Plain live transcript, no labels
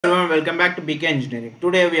Everyone, welcome back to BK Engineering.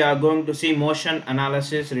 Today we are going to see motion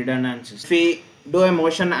analysis redundancies. If we do a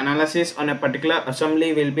motion analysis on a particular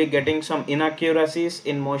assembly, we'll be getting some inaccuracies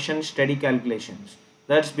in motion steady calculations.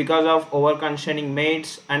 That's because of over-constraining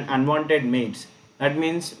mates and unwanted mates. That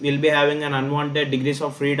means we'll be having an unwanted degrees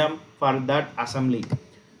of freedom for that assembly.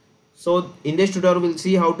 So in this tutorial we'll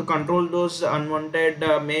see how to control those unwanted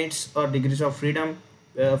mates or degrees of freedom.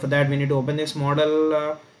 For that we need to open this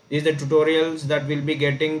model. These are the tutorials that we'll be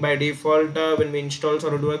getting by default when we install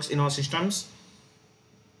SOLIDWORKS in our systems.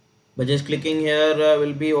 By just clicking here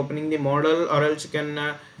we'll be opening the model, or else you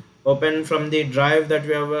can open from the drive that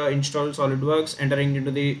we have installed SOLIDWORKS, entering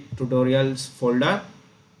into the tutorials folder.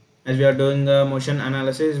 As we are doing motion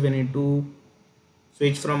analysis, we need to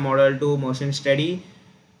switch from model to motion steady.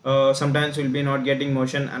 Sometimes we'll be not getting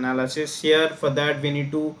motion analysis here. For that we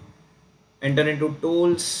need to enter into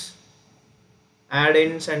tools,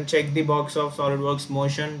 add-ins, and check the box of SOLIDWORKS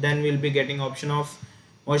motion. Then we'll be getting option of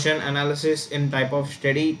motion analysis in type of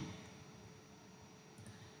steady.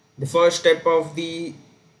 The first step of the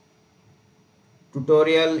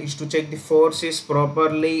tutorial is to check the force is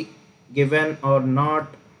properly given or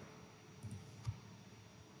not.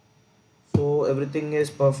 So everything is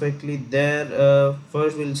perfectly there.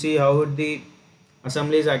 First we'll see how the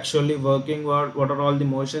assembly is actually working, what are all the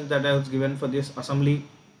motions that I was given for this assembly.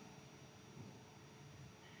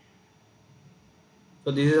 So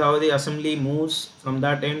this is how the assembly moves from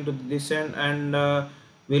that end to this end, and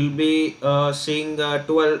we'll be seeing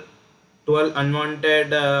 12 unwanted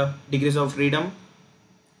degrees of freedom,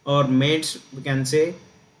 or mates we can say.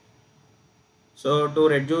 So to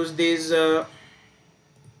reduce these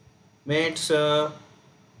mates, here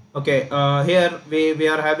we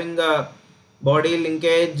are having a body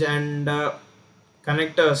linkage and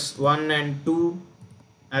connectors 1 and 2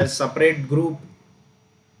 as separate group,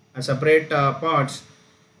 as separate parts.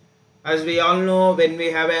 As we all know, when we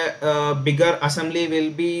have a bigger assembly,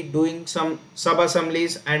 we'll be doing some sub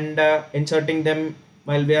assemblies and inserting them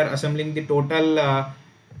while we are assembling the total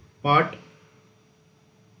part.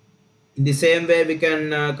 In the same way we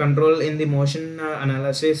can control in the motion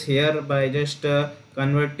analysis here by just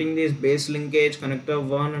converting this base linkage connector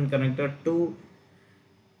 1 and connector 2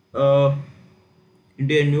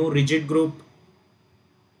 into a new rigid group.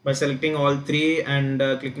 By selecting all three and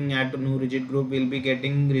clicking add to new rigid group, we'll be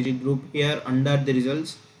getting rigid group here under the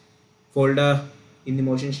results folder in the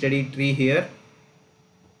motion steady tree here.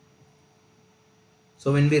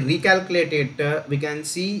 So when we recalculate it, we can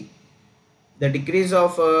see the degrees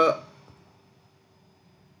of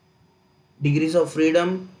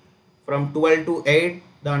freedom from 12 to 8,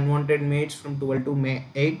 the unwanted mates from 12 to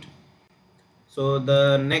 8. So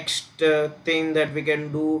the next thing that we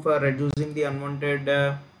can do for reducing the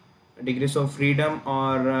unwanted degrees of freedom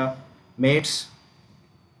or mates,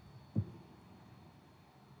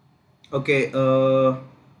 we are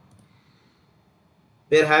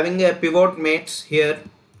having a pivot mates here,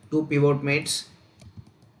 2 pivot mates.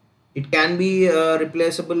 It can be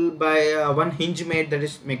replaceable by one hinge mate, that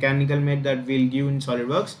is mechanical mate, that we'll give in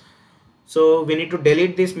SOLIDWORKS. So we need to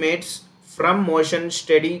delete these mates from motion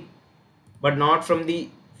steady, but not from the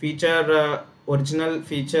feature original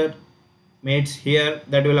feature mates here,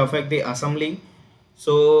 that will affect the assembly.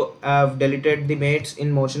 So I've deleted the mates in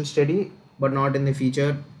motion steady but not in the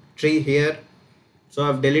feature tree here. So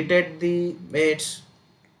I've deleted the mates.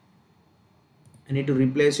 I need to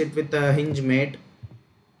replace it with a hinge mate,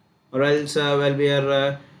 or else while we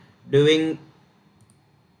are doing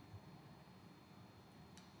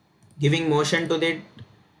giving motion to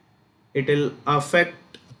it will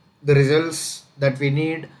affect the results that we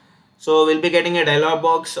need. So we'll be getting a dialog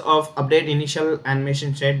box of update initial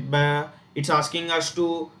animation set, but it's asking us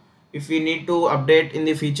to, if we need to update in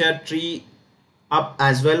the feature tree up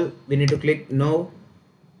as well, we need to click no,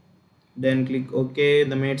 then click OK.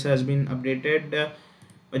 The mates has been updated.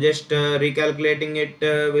 By just recalculating it,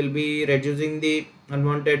 will be reducing the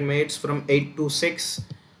unwanted mates from 8 to 6.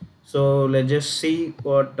 So let's just see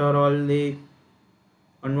what are all the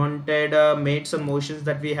unwanted mates and motions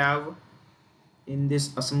that we have in this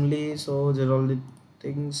assembly. So there all the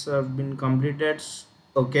things have been completed.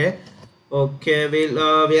 We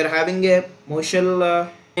are having a motion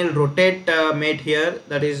rotate mate here,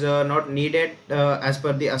 that is not needed as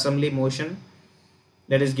per the assembly motion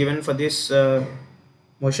that is given for this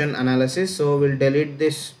motion analysis. So we'll delete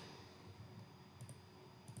this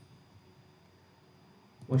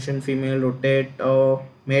motion female rotate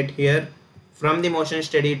mate here from the motion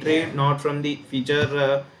steady tree, not from the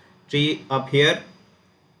feature tree up here.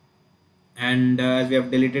 And as we have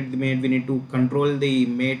deleted the mate, we need to control the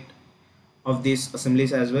mate of these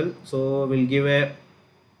assemblies as well. So we'll give a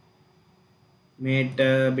mate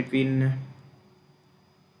between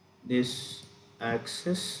this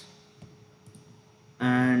axis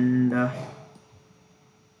and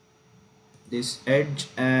this edge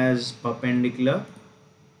as perpendicular.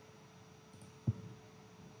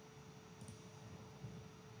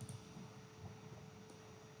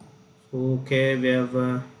 Okay, we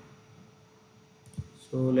have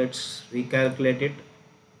so let's recalculate it.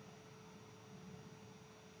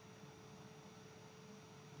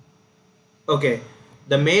 Okay,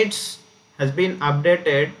 the mates has been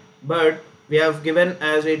updated, but we have given,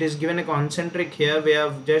 as it is given a concentric here, we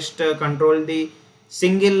have just control the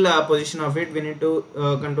single position of it. We need to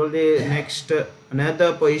control the next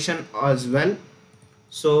another position as well.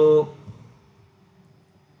 So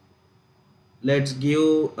let's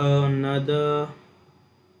give another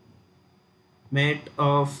mate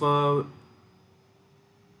of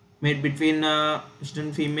mate between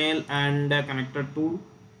piston female and connector 2.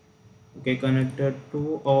 Okay, connector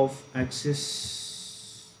 2 of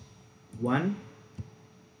axis 1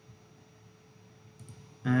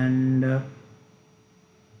 and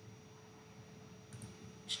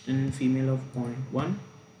piston female of point 1,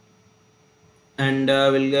 and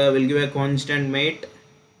we'll give a constant mate.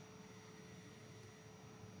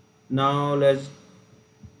 Now let's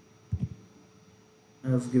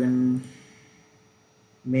have given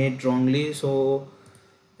mate wrongly, so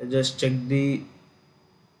let's just check the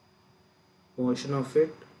motion of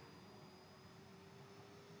it.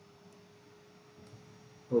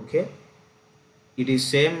 Okay, it is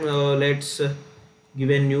same. Let's give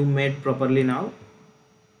a new mate properly now.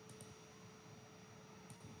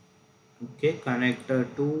 Okay, connector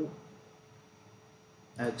 2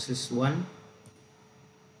 axis 1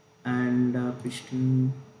 and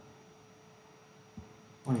piston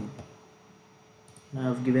point.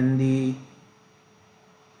 Now I've given the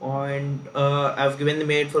point, I've given the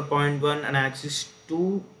mate for point 1 and axis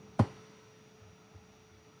 2.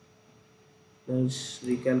 Let's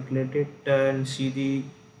recalculate it and see the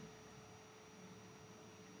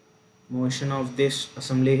motion of this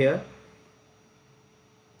assembly here.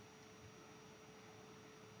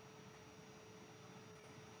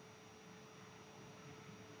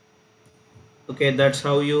 Okay, that's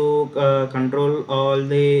how you control all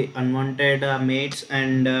the unwanted mates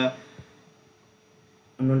and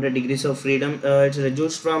unwanted degrees of freedom. It's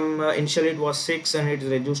reduced from initially it was 6 and it's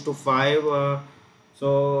reduced to 5.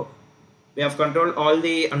 So we have controlled all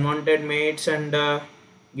the unwanted mates and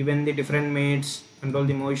given the different mates, control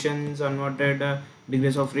the motions, unwanted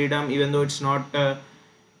degrees of freedom, even though it's not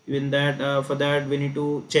even that. For that we need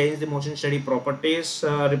to change the motion steady properties,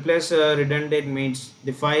 replace redundant mates.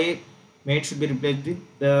 The 5 mates should be replaced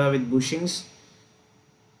with bushings.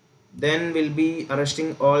 Then we'll be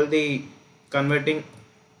arresting all the converting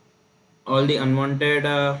all the unwanted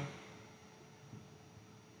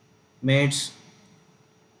mates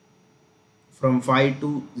from 5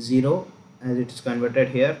 to 0 as it is converted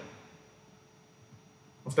here.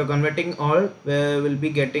 After converting all, we will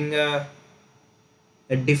be getting a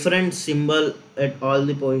different symbol at all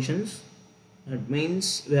the positions. That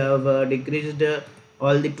means we have decreased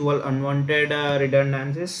all the 12 unwanted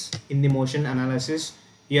redundancies in the motion analysis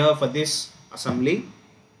here for this assembly.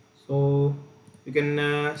 So you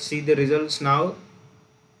can see the results now.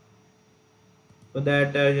 For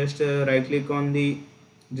that, just right click on the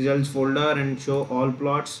results folder and show all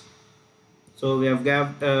plots. So we have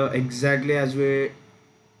got exactly as it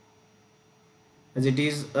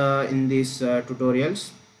is in these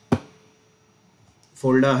tutorials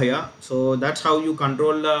folder here. So that's how you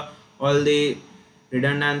control all the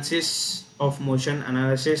redundancies of motion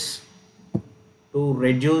analysis to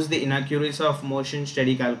reduce the inaccuracies of motion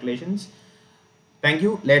steady calculations. Thank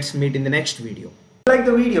you. Let's meet in the next video. If you like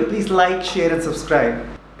the video, please like, share and subscribe.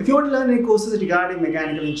 If you want to learn any courses regarding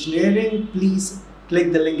mechanical engineering, please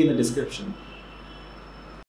click the link in the description.